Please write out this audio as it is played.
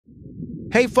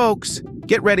Hey folks,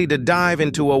 get ready to dive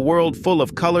into a world full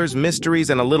of colors, mysteries,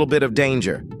 and a little bit of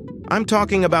danger. I'm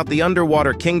talking about the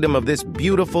underwater kingdom of this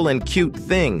beautiful and cute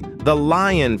thing, the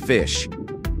lionfish.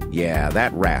 Yeah,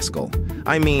 that rascal.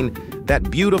 I mean,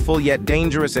 that beautiful yet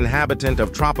dangerous inhabitant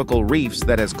of tropical reefs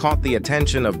that has caught the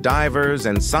attention of divers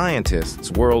and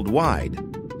scientists worldwide.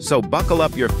 So buckle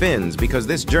up your fins because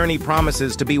this journey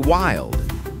promises to be wild.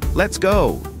 Let's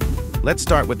go. Let's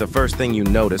start with the first thing you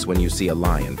notice when you see a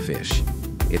lionfish.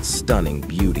 Its stunning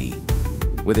beauty.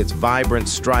 With its vibrant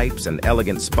stripes and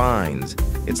elegant spines,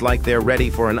 it's like they're ready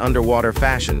for an underwater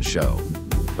fashion show.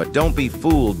 But don't be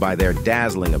fooled by their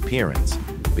dazzling appearance,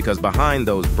 because behind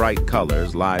those bright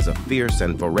colors lies a fierce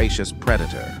and voracious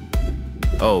predator.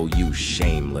 Oh, you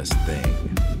shameless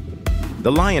thing.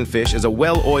 The lionfish is a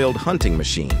well-oiled hunting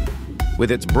machine. With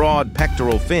its broad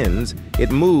pectoral fins,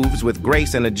 it moves with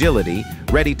grace and agility,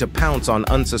 ready to pounce on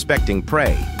unsuspecting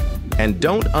prey. And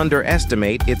don't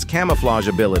underestimate its camouflage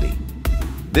ability.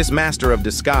 This master of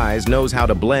disguise knows how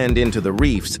to blend into the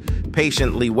reefs,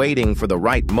 patiently waiting for the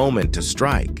right moment to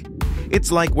strike.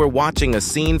 It's like we're watching a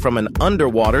scene from an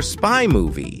underwater spy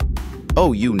movie.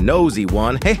 Oh, you nosy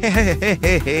one, hey, hey, hey, hey,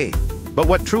 hey, hey. But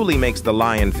what truly makes the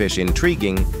lionfish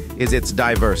intriguing is its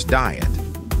diverse diet.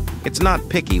 It's not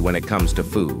picky when it comes to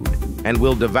food, and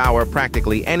will devour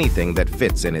practically anything that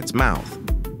fits in its mouth.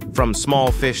 From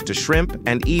small fish to shrimp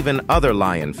and even other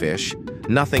lionfish,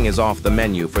 nothing is off the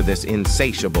menu for this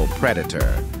insatiable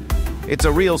predator. It's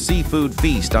a real seafood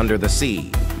feast under the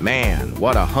sea. Man,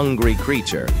 what a hungry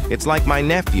creature. It's like my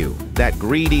nephew, that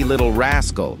greedy little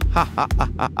rascal. Ha ha ha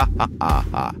ha ha ha ha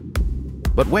ha.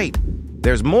 But wait,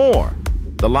 there's more.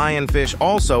 The lionfish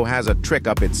also has a trick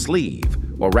up its sleeve,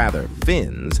 or rather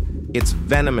fins. Its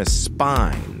venomous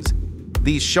spines.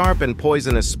 These sharp and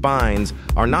poisonous spines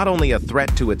are not only a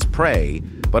threat to its prey,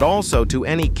 but also to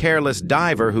any careless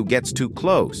diver who gets too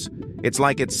close. It's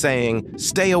like it's saying,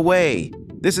 "Stay away.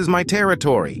 This is my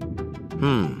territory."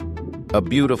 A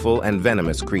beautiful and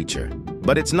venomous creature.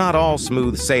 But it's not all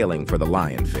smooth sailing for the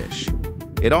lionfish.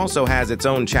 It also has its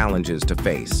own challenges to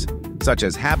face, such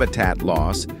as habitat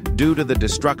loss due to the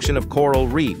destruction of coral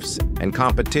reefs and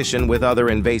competition with other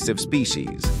invasive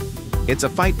species. It's a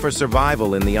fight for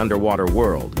survival in the underwater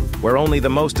world, where only the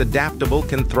most adaptable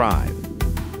can thrive.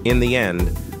 In the end,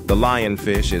 the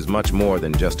lionfish is much more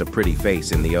than just a pretty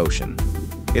face in the ocean.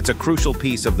 It's a crucial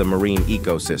piece of the marine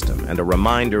ecosystem and a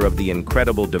reminder of the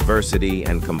incredible diversity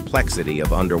and complexity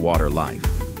of underwater life.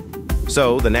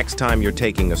 So, the next time you're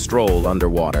taking a stroll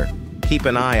underwater, keep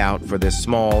an eye out for this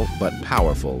small but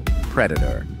powerful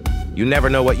predator. You never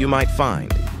know what you might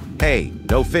find. Hey,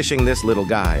 no fishing this little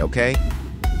guy, okay?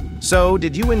 So,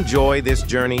 did you enjoy this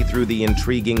journey through the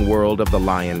intriguing world of the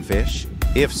lionfish?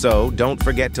 If so, don't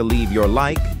forget to leave your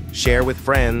like, share with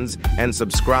friends, and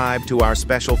subscribe to our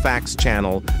Special Facts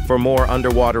channel for more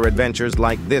underwater adventures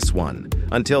like this one.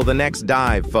 Until the next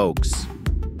dive, folks.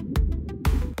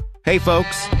 Hey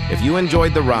folks, if you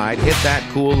enjoyed the ride, hit that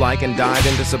cool like and dive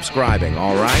into subscribing,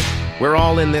 all right? We're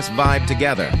all in this vibe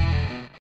together.